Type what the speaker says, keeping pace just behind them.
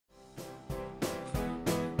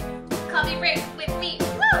Coffee Break with me.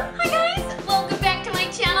 Woo! Hi guys! Welcome back to my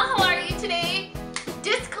channel. How are you today?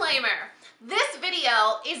 Disclaimer. This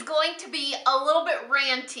video is going to be a little bit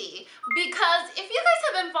ranty because if you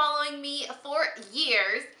guys have been following me for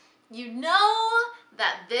years, you know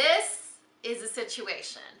that this is a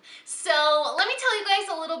situation. So let me tell you guys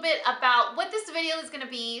a little bit about what this video is going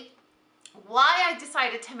to be, why I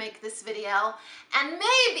decided to make this video, and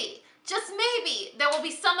maybe, just maybe, there will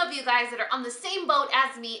be some of you guys that are on the same boat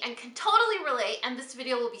as me and can totally relate, and this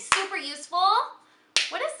video will be super useful.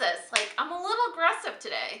 What is this? Like, I'm a little aggressive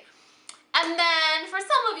today. And then for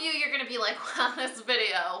some of you, you're gonna be like, wow, this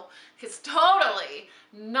video is totally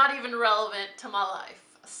not even relevant to my life.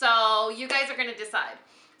 So you guys are gonna decide.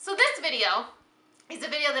 So this video is a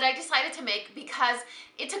video that I decided to make because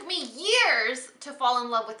it took me years to fall in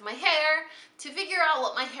love with my hair, to figure out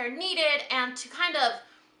what my hair needed, and to kind of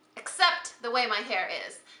accept the way my hair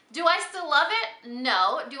is. Do I still love it?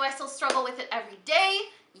 No. Do I still struggle with it every day?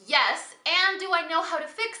 Yes. And do I know how to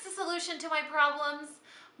fix the solution to my problems,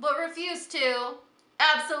 but refuse to?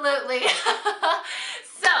 Absolutely.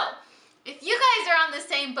 So, if you guys are on the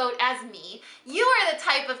same boat as me, you are the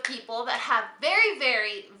type of people that have very,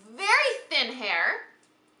 very, very thin hair,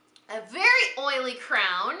 a very oily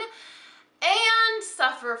crown, and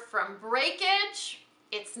suffer from breakage.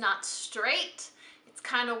 It's not straight. It's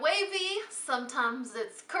kind of wavy. Sometimes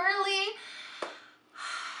it's curly.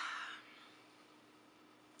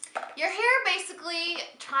 Your hair basically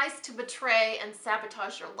tries to betray and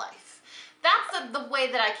sabotage your life. That's the way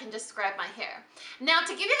that I can describe my hair. Now, to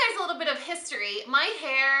give you guys a little bit of history, my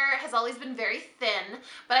hair has always been very thin,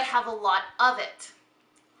 but I have a lot of it.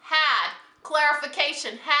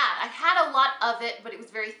 Clarification, I had a lot of it, but it was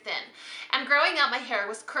very thin. And growing up, my hair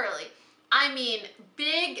was curly. I mean,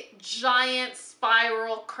 big, giant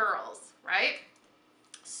spiral curls, right?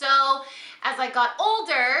 So as I got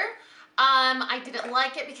older, I didn't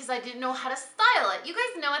like it because I didn't know how to style it. You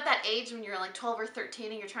guys know at that age when you're like 12 or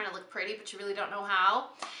 13 and you're trying to look pretty, but you really don't know how.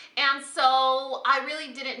 And so I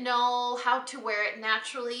really didn't know how to wear it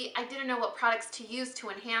naturally. I didn't know what products to use to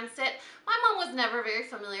enhance it. My mom was never very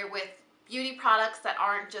familiar with beauty products that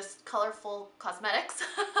aren't just colorful cosmetics.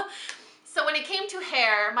 So when it came to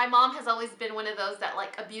hair, my mom has always been one of those that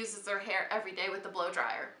like abuses her hair every day with the blow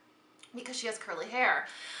dryer because she has curly hair.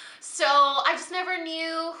 So I just never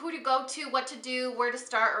knew who to go to, what to do, where to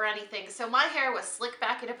start or anything. So my hair was slicked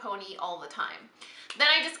back in a pony all the time. Then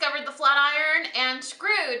I discovered the flat iron and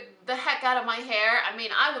screwed the heck out of my hair. I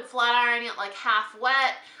mean, I would flat iron it like half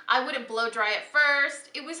wet. I wouldn't blow dry it first.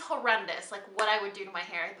 It was horrendous, like what I would do to my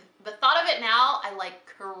hair. The thought of it now, I like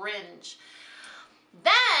cringe.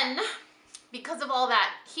 Then, because of all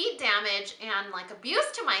that heat damage and like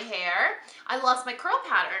abuse to my hair, I lost my curl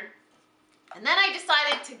pattern. And then I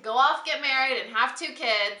decided to go off, get married, and have 2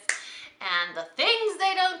 kids. And the things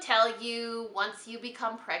they don't tell you once you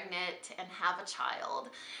become pregnant and have a child.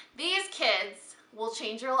 These kids will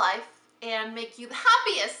change your life and make you the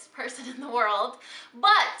happiest person in the world,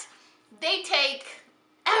 but they take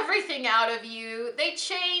everything out of you. They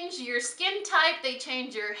change your skin type, they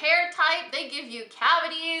change your hair type, they give you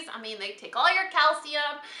cavities. I mean, they take all your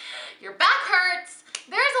calcium, your back hurts.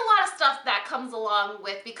 There's a lot of stuff that comes along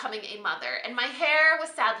with becoming a mother, and my hair was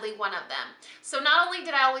sadly one of them. So not only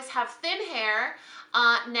did I always have thin hair,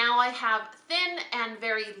 now I have thin and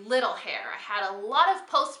very little hair. I had a lot of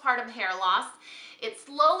postpartum hair loss. It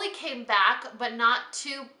slowly came back, but not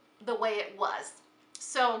to the way it was.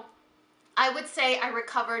 So I would say I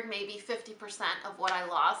recovered maybe 50% of what I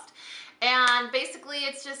lost. And basically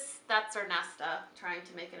it's just, that's Ernesta trying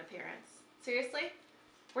to make an appearance. Seriously?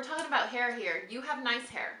 We're talking about hair here. You have nice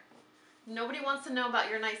hair. Nobody wants to know about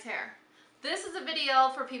your nice hair. This is a video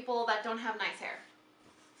for people that don't have nice hair.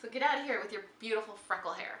 So get out of here with your beautiful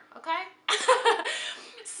freckle hair, okay?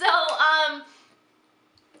 So, I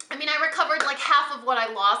mean, I recovered like half of what I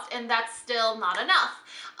lost, and that's still not enough.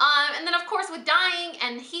 And then of course with dyeing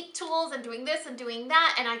and heat tools and doing this and doing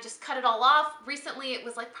that, and I just cut it all off. Recently it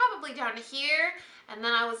was like probably down to here, and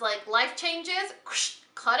then I was like, life changes, whoosh,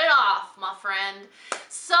 cut it off, my friend.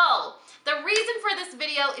 So the reason for this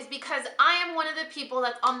video is because I am one of the people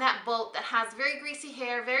that's on that boat that has very greasy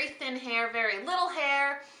hair, very thin hair, very little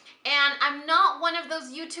hair. And I'm not one of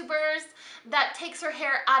those YouTubers that takes her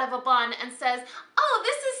hair out of a bun and says, oh,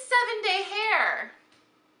 this is 7-day hair.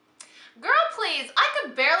 Girl, please, I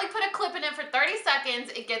could barely put a clip in it for 30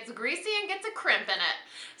 seconds. It gets greasy and gets a crimp in it.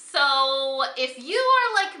 So if you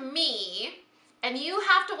are like me and you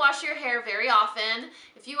have to wash your hair very often,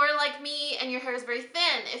 if you are like me and your hair is very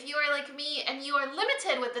thin, if you are like me and you are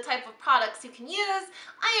limited with the type of products you can use,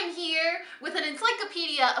 I am here with an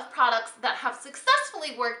encyclopedia of products that have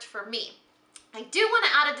successfully worked for me. I do want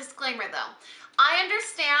to add a disclaimer though. I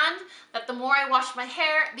understand that the more I wash my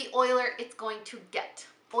hair, the oilier it's going to get.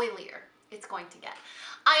 Oilier it's going to get.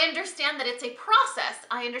 I understand that it's a process.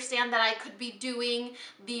 I understand that I could be doing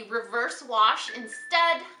the reverse wash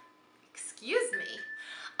instead. Excuse me.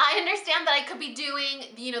 I understand that I could be doing,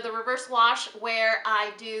 you know, the reverse wash where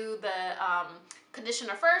I do the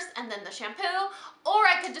conditioner first and then the shampoo, or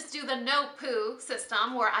I could just do the no poo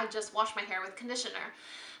system where I just wash my hair with conditioner.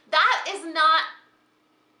 That is not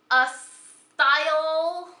a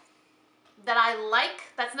style that I like.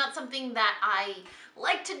 That's not something that I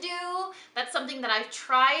like to do. That's something that I've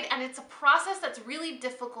tried, and it's a process that's really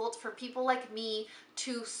difficult for people like me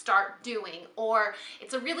to start doing, or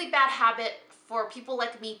it's a really bad habit for people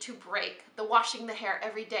like me to break, the washing the hair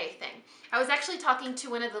every day thing. I was actually talking to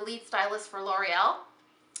one of the lead stylists for L'Oreal,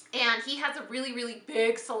 and he has a really, really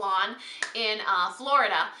big salon in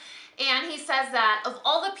Florida. And he says that of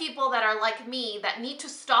all the people that are like me that need to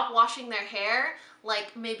stop washing their hair,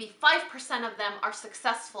 like maybe 5% of them are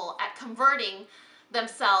successful at converting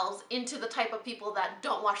themselves into the type of people that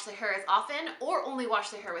don't wash their hair as often or only wash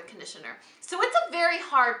their hair with conditioner. So it's a very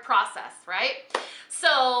hard process, right?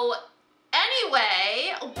 So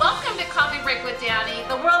anyway, welcome to Coffee Break with Dani,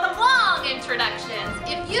 the world of long introductions.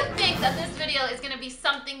 If you think that this video is going to be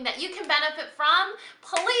something that you can benefit from,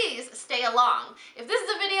 please stay along. If this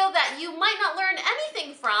is a video that you might not learn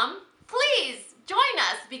anything from, please join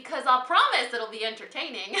us, because I'll promise it'll be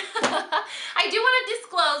entertaining. I do want to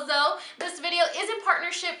disclose though, this video is in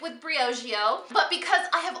partnership with Briogeo, but because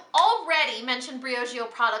I have already mentioned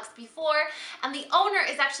Briogeo products before, and the owner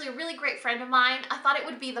is actually a really great friend of mine, I thought it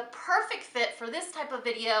would be the perfect fit for this type of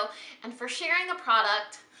video and for sharing a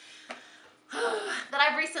product that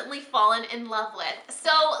I've recently fallen in love with.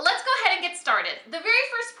 So let's go ahead and get started. The very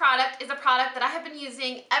first product is a product that I have been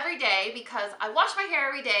using every day because I wash my hair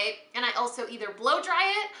every day, and I also either blow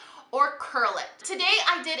dry it or curl it. Today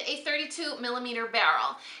I did a 32mm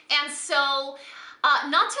barrel, and so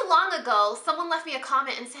not too long ago, someone left me a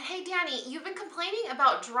comment and said, "Hey Dani, you've been complaining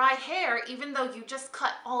about dry hair even though you just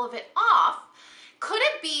cut all of it off. Could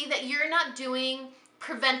it be that you're not doing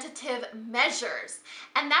preventative measures?"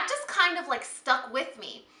 And that just kind of like stuck with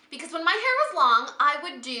me, because when my hair was long, I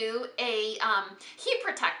would do a heat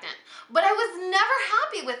protectant, but I was never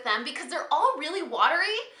happy with them because they're all really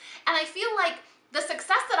watery, and I feel like the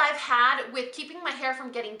success that I've had with keeping my hair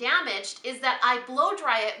from getting damaged is that I blow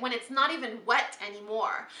dry it when it's not even wet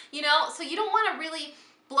anymore, you know? So you don't want to really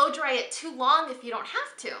blow dry it too long if you don't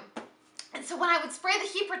have to. And so when I would spray the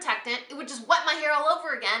heat protectant, it would just wet my hair all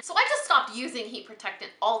over again. So I just stopped using heat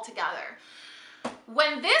protectant altogether.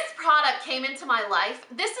 When this product came into my life,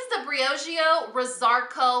 this is the Briogeo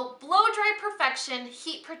Rosarco Blow Dry Perfection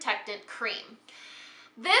Heat Protectant Cream.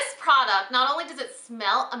 This product, not only does it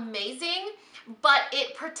smell amazing, but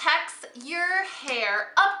it protects your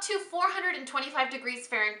hair up to 425 degrees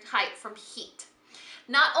Fahrenheit from heat.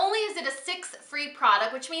 Not only is it a 6-free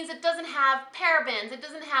product, which means it doesn't have parabens, it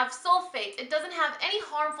doesn't have sulfates, it doesn't have any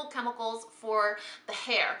harmful chemicals for the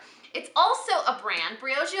hair. It's also a brand,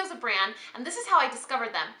 Briogeo is a brand, and this is how I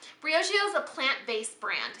discovered them. Briogeo is a plant-based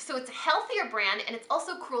brand, so it's a healthier brand, and it's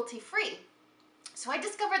also cruelty-free. So I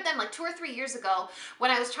discovered them like 2 or 3 years ago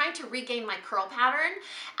when I was trying to regain my curl pattern,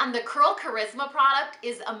 and the Curl Charisma product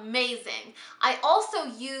is amazing. I also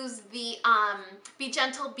use the Be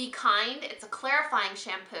Gentle, Be Kind. It's a clarifying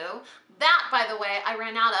shampoo. That, by the way, I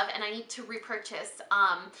ran out of and I need to repurchase.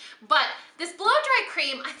 But this blow dry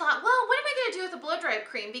cream, I thought, well, what am I gonna do with the blow dry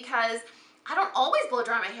cream? Because I don't always blow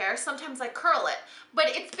dry my hair, sometimes I curl it, but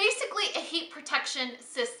it's basically a heat protection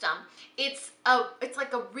system. It's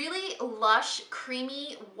like a really lush,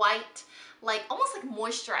 creamy, white, like almost like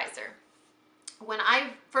moisturizer. When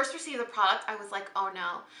I first received the product, I was like, oh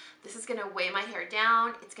no, this is gonna weigh my hair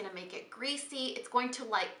down, it's gonna make it greasy, it's going to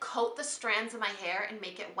like coat the strands of my hair and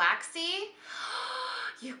make it waxy.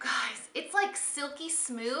 You guys, it's like silky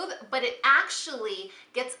smooth, but it actually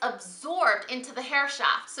gets absorbed into the hair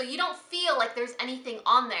shaft, so you don't feel like there's anything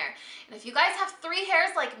on there. And if you guys have 3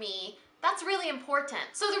 hairs like me, that's really important.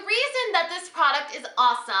 So the reason that this product is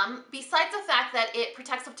awesome, besides the fact that it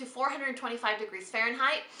protects up to 425 degrees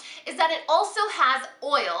Fahrenheit, is that it also has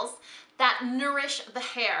oils that nourish the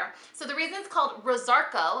hair. So the reason it's called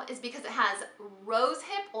Rosarco is because it has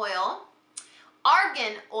rosehip oil,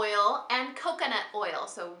 argan oil, and coconut oil.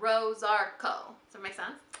 So Rosarco. Does that make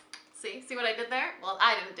sense? See what I did there? Well,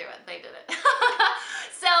 I didn't do it, they did it.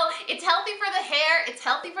 So it's healthy for the hair, it's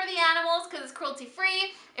healthy for the animals because it's cruelty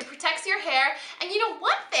free, it protects your hair. And you know,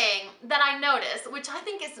 one thing that I noticed, which I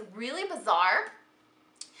think is really bizarre,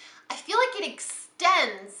 I feel like it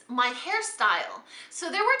extends my hairstyle. So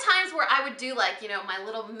there were times where I would do like, you know, my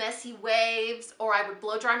little messy waves, or I would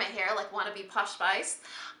blow dry my hair like wannabe Posh Spice.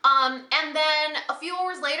 And then a few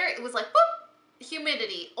hours later, it was like, boop,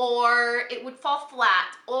 humidity, or it would fall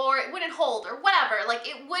flat, or it wouldn't hold, or whatever. Like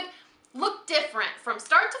it would look different from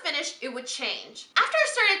start to finish. It would change. After I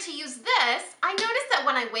started to use this, I noticed that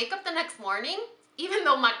when I wake up the next morning, even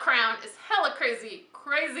though my crown is hella crazy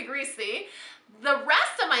greasy, the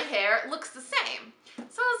rest of my hair looks the same.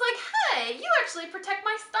 So I was like, hey, you actually protect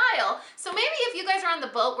my style. So maybe if you guys are on the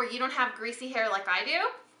boat where you don't have greasy hair like I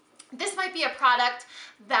do, this might be a product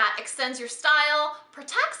that extends your style,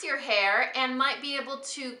 protects your hair, and might be able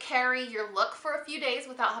to carry your look for a few days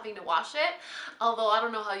without having to wash it. Although I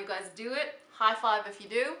don't know how you guys do it. High five if you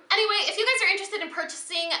do. Anyway, if you guys are interested in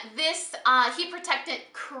purchasing this heat protectant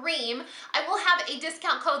cream, I will have a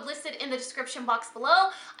discount code listed in the description box below.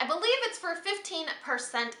 I believe it's for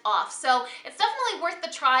 15% off. So it's definitely worth the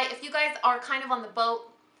try if you guys are kind of on the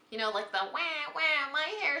boat, you know, like the wah, wah, my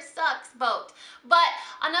hair sucks boat. But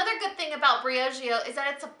another good thing about Briogeo is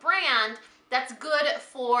that it's a brand that's good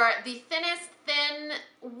for the thinnest,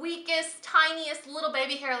 weakest, tiniest little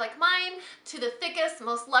baby hair like mine to the thickest,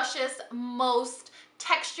 most luscious, most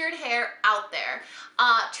textured hair out there.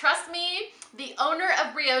 Trust me, the owner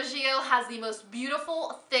of Briogeo has the most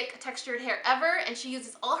beautiful, thick, textured hair ever, and she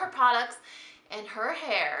uses all her products, and her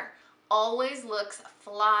hair always looks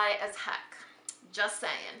fly as heck. Just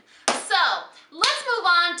saying. So let's move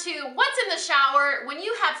on to what's in the shower when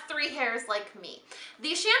you have 3 hairs like me.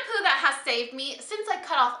 The shampoo that has saved me since I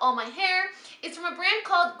cut off all my hair is from a brand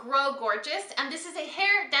called Grow Gorgeous, and this is a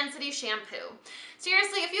hair density shampoo.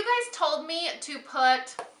 Seriously, if you guys told me to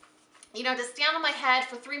put, you know, to stand on my head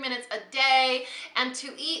for 3 minutes a day and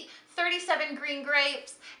to eat 37 green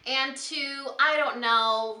grapes and to, I don't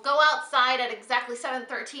know, go outside at exactly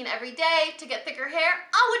 7:13 every day to get thicker hair,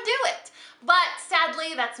 I would do it. But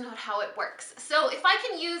sadly, that's not how it works. So if I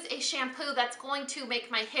can use a shampoo that's going to make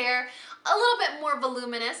my hair a little bit more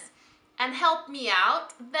voluminous and help me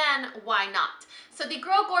out, then why not? So the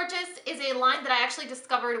Grow Gorgeous is a line that I actually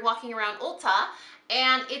discovered walking around Ulta,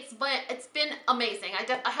 and it's been amazing.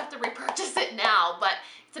 I have to repurchase it now, but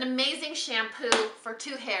it's an amazing shampoo for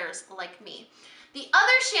 2 hairs like me. The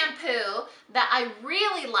other shampoo that I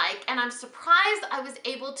really like, and I'm surprised I was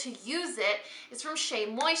able to use it, is from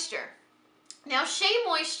SheaMoisture. Now,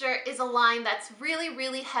 SheaMoisture is a line that's really,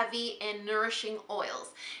 really heavy in nourishing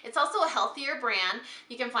oils. It's also a healthier brand.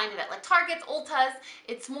 You can find it at like Target's, Ulta's.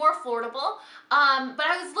 It's more affordable. But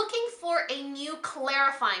I was looking for a new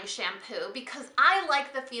clarifying shampoo because I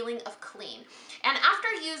like the feeling of clean. And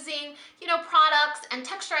after using, you know, products and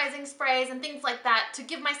texturizing sprays and things like that to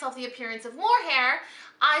give myself the appearance of more hair,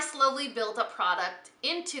 I slowly built up product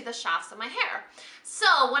into the shafts of my hair.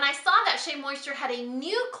 So when I saw that SheaMoisture had a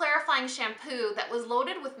new clarifying shampoo that was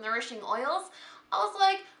loaded with nourishing oils, I was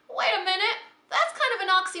like, wait a minute, that's kind of an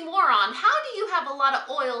oxymoron. How do you have a lot of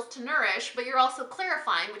oils to nourish, but you're also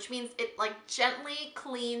clarifying, which means it like gently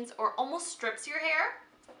cleans or almost strips your hair?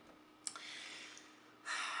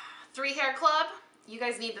 3 Hair Club, you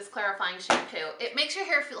guys need this clarifying shampoo. It makes your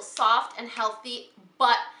hair feel soft and healthy,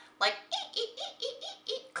 but like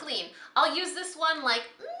clean. I'll use this one like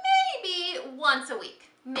maybe once a week,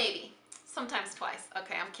 maybe. Sometimes twice.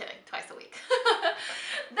 Okay, I'm kidding, twice a week.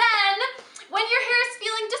 Then, when your hair is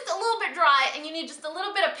feeling just a little bit dry and you need just a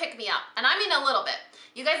little bit of pick-me-up, and I mean a little bit,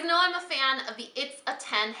 you guys know I'm a fan of the It's a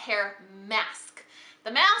 10 hair mask.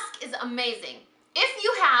 The mask is amazing. If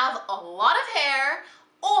you have a lot of hair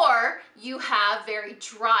or you have very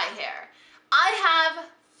dry hair. I have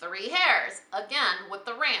 3 hairs, again, with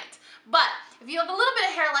the rant. But if you have a little bit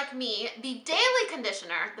of hair like me, the daily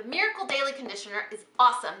conditioner, the Miracle Daily Conditioner is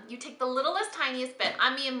awesome. You take the littlest, tiniest bit,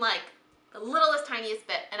 I mean like the littlest, tiniest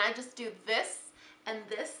bit, and I just do this and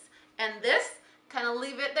this and this, kind of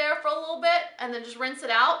leave it there for a little bit and then just rinse it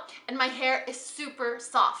out, and my hair is super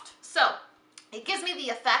soft. So it gives me the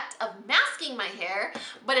effect of masking my hair,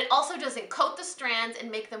 but it also doesn't coat the strands and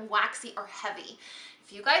make them waxy or heavy.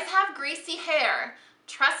 If you guys have greasy hair,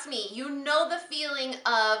 trust me, you know the feeling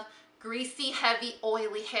of greasy, heavy,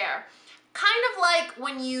 oily hair. Kind of like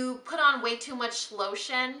when you put on way too much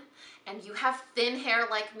lotion and you have thin hair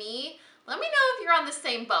like me. Let me know if you're on the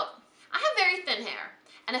same boat. I have very thin hair,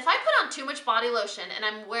 and if I put on too much body lotion and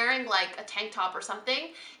I'm wearing like a tank top or something,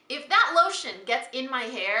 if that lotion gets in my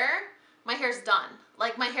hair's done.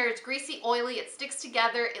 Like my hair is greasy, oily, it sticks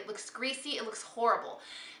together, it looks greasy, it looks horrible.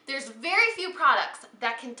 There's very few products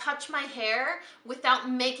that can touch my hair without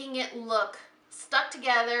making it look stuck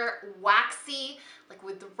together, waxy, like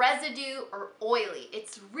with the residue, or oily.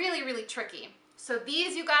 It's really, really tricky. So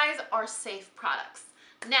these, you guys, are safe products.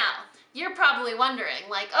 Now, you're probably wondering,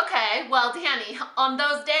 like, okay, well, Dani, on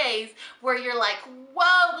those days where you're like,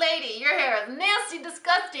 whoa, lady, your hair is nasty,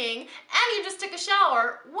 disgusting, and you just took a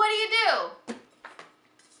shower, what do?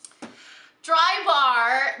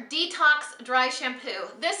 Bar Detox Dry Shampoo.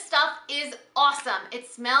 This stuff is awesome. It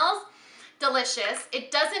smells delicious.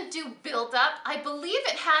 It doesn't do buildup. I believe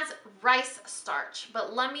it has rice starch,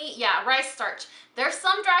 but rice starch. There's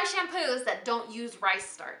some dry shampoos that don't use rice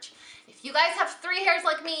starch. If you guys have 3 hairs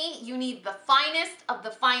like me, you need the finest of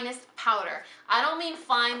the finest powder. I don't mean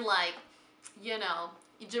fine like, you know,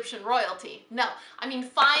 Egyptian royalty. No, I mean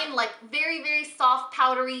fine like very, very soft,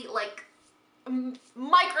 powdery, like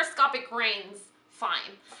microscopic grains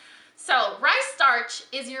fine. So rice starch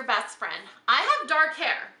is your best friend. I have dark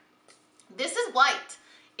hair. This is white.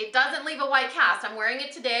 It doesn't leave a white cast. I'm wearing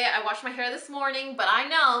it today. I washed my hair this morning, but I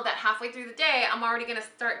know that halfway through the day, I'm already gonna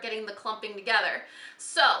start getting the clumping together.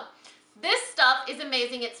 So this stuff is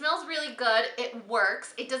amazing. It smells really good. It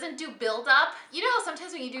works. It doesn't do buildup. You know,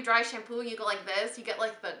 sometimes when you do dry shampoo and you go like this, you get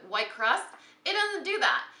like the white crust. It doesn't do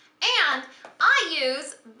that. And I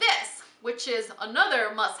use this, which is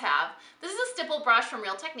another must-have. This is a stipple brush from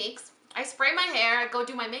Real Techniques. I spray my hair, I go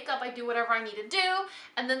do my makeup, I do whatever I need to do,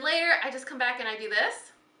 and then later I just come back and I do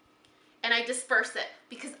this, and I disperse it,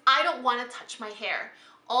 because I don't want to touch my hair.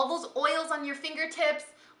 All those oils on your fingertips,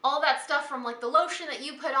 all that stuff from like the lotion that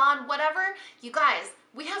you put on, whatever, you guys,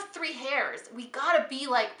 we have 3 hairs. We gotta be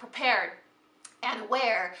like prepared and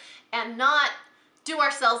aware and not do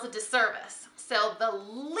ourselves a disservice. So the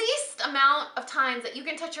least amount of times that you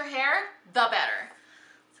can touch your hair, the better.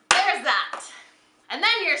 So there's that. And then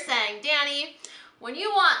you're saying, Dani, when you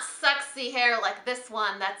want sexy hair like this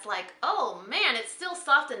one that's like, oh man, it's still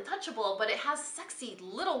soft and touchable, but it has sexy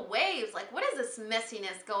little waves, like what is this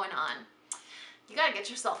messiness going on? You gotta get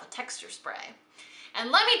yourself a texture spray.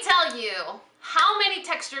 And let me tell you how many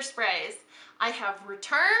texture sprays I have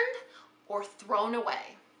returned or thrown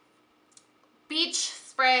away. Beach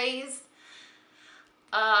sprays,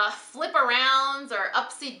 flip arounds or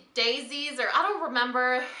upsy daisies, or I don't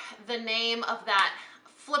remember the name of that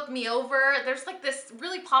flip me over. There's like this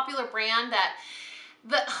really popular brand that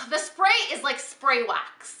the spray is like spray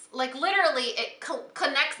wax. Like literally it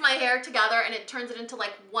connects my hair together and it turns it into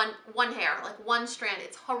like one hair, like one strand.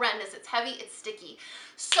 It's horrendous, it's heavy, it's sticky.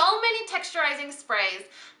 So many texturizing sprays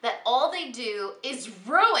that all they do is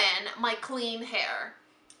ruin my clean hair.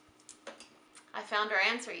 I found our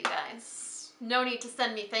answer, you guys. No need to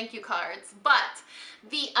send me thank you cards, but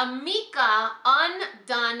the Amika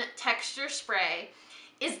Undone Texture Spray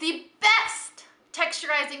is the best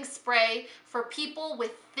texturizing spray for people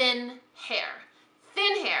with thin hair.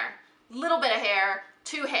 Thin hair, little bit of hair,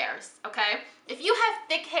 2 hairs, okay? If you have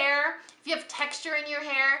thick hair, if you have texture in your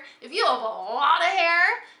hair, if you have a lot of hair,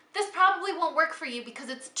 this probably won't work for you because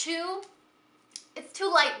it's too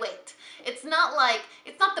lightweight. It's not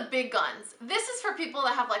the big guns. This is for people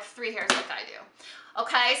that have like 3 hairs like I do.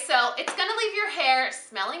 Okay, so it's gonna leave your hair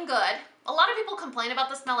smelling good. A lot of people complain about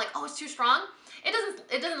the smell like, oh, it's too strong.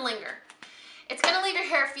 It doesn't linger. It's gonna leave your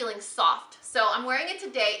hair feeling soft. So I'm wearing it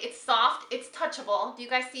today. It's soft, it's touchable. Do you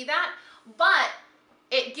guys see that? But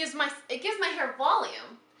it gives my hair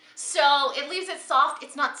volume. So it leaves it soft,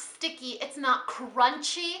 it's not sticky, it's not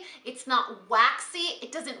crunchy, it's not waxy,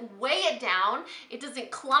 it doesn't weigh it down, it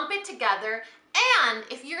doesn't clump it together. And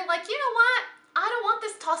if you're like, you know what, I don't want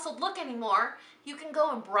this tousled look anymore, you can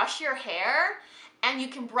go and brush your hair and you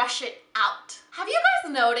can brush it out. Have you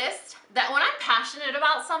guys noticed that when I'm passionate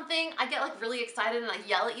about something, I get like really excited and I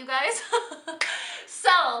yell at you guys?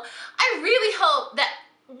 So I really hope that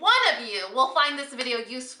one of you will find this video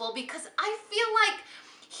useful, because I feel like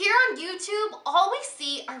here on YouTube, all we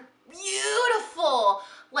see are beautiful,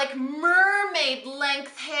 like mermaid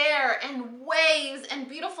length hair and waves and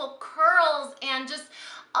beautiful curls and just,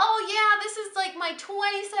 oh yeah, this is like my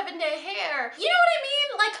 27-day hair. You know what I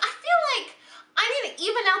mean? Like, I feel like I need to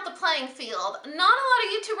even out the playing field. Not a lot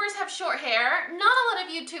of YouTubers have short hair. Not a lot of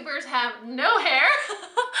YouTubers have no hair.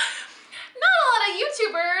 Not a lot of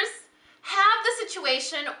YouTubers have the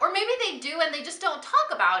situation, or maybe they do and they just don't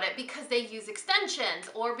talk about it because they use extensions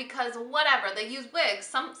or because whatever, they use wigs.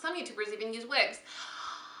 Some YouTubers even use wigs.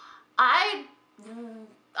 I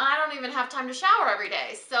don't even have time to shower every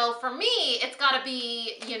day. So for me, it's gotta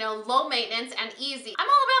be, you know, low maintenance and easy. I'm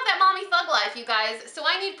all about that mommy thug life, you guys. So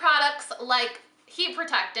I need products like heat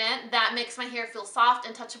protectant that makes my hair feel soft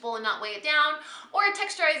and touchable and not weigh it down, or a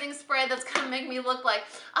texturizing spray that's gonna make me look like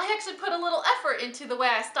I actually put a little effort into the way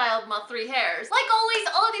I styled my 3 hairs. Like always,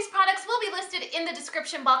 all of these products will be listed in the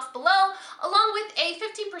description box below, along with a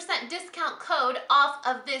 15% discount code off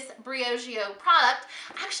of this Briogeo product.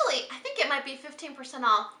 Actually, I think it might be 15%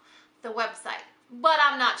 off the website, but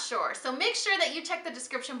I'm not sure. So make sure that you check the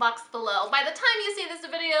description box below. By the time you see this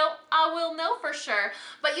video, I will know for sure.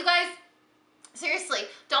 But you guys, seriously,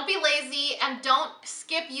 don't be lazy and don't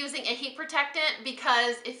skip using a heat protectant,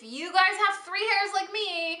 because if you guys have 3 hairs like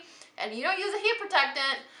me and you don't use a heat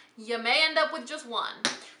protectant, you may end up with just 1.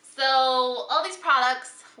 So all these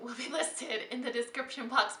products will be listed in the description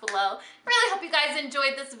box below. Really hope you guys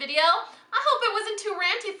enjoyed this video. I hope it wasn't too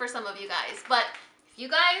ranty for some of you guys, but if you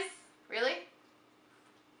guys, really?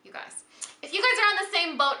 You guys. If you guys are on the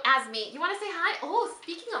same boat as me, you want to say hi? Oh,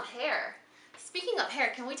 speaking of hair,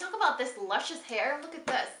 can we talk about this luscious hair? Look at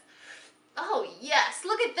this. Oh yes,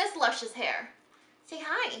 look at this luscious hair. Say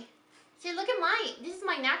hi. Say, look at this is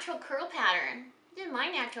my natural curl pattern. This is my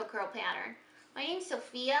natural curl pattern. My name's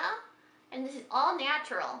Sophia, and this is all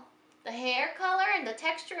natural. The hair color and the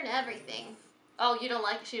texture and everything. Oh, you don't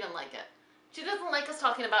like it? She doesn't like it. She doesn't like us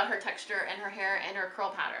talking about her texture and her hair and her curl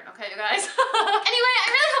pattern, okay, you guys? Anyway, I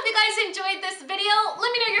really hope you guys enjoyed this video.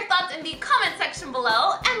 Let me know your thoughts in the comment section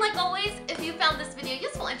below. And like always, if you found this video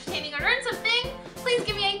useful, entertaining, or learned something, please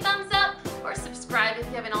give me a thumbs up or subscribe if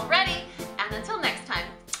you haven't already. And until next time,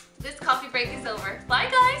 this coffee break is over.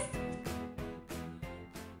 Bye, guys!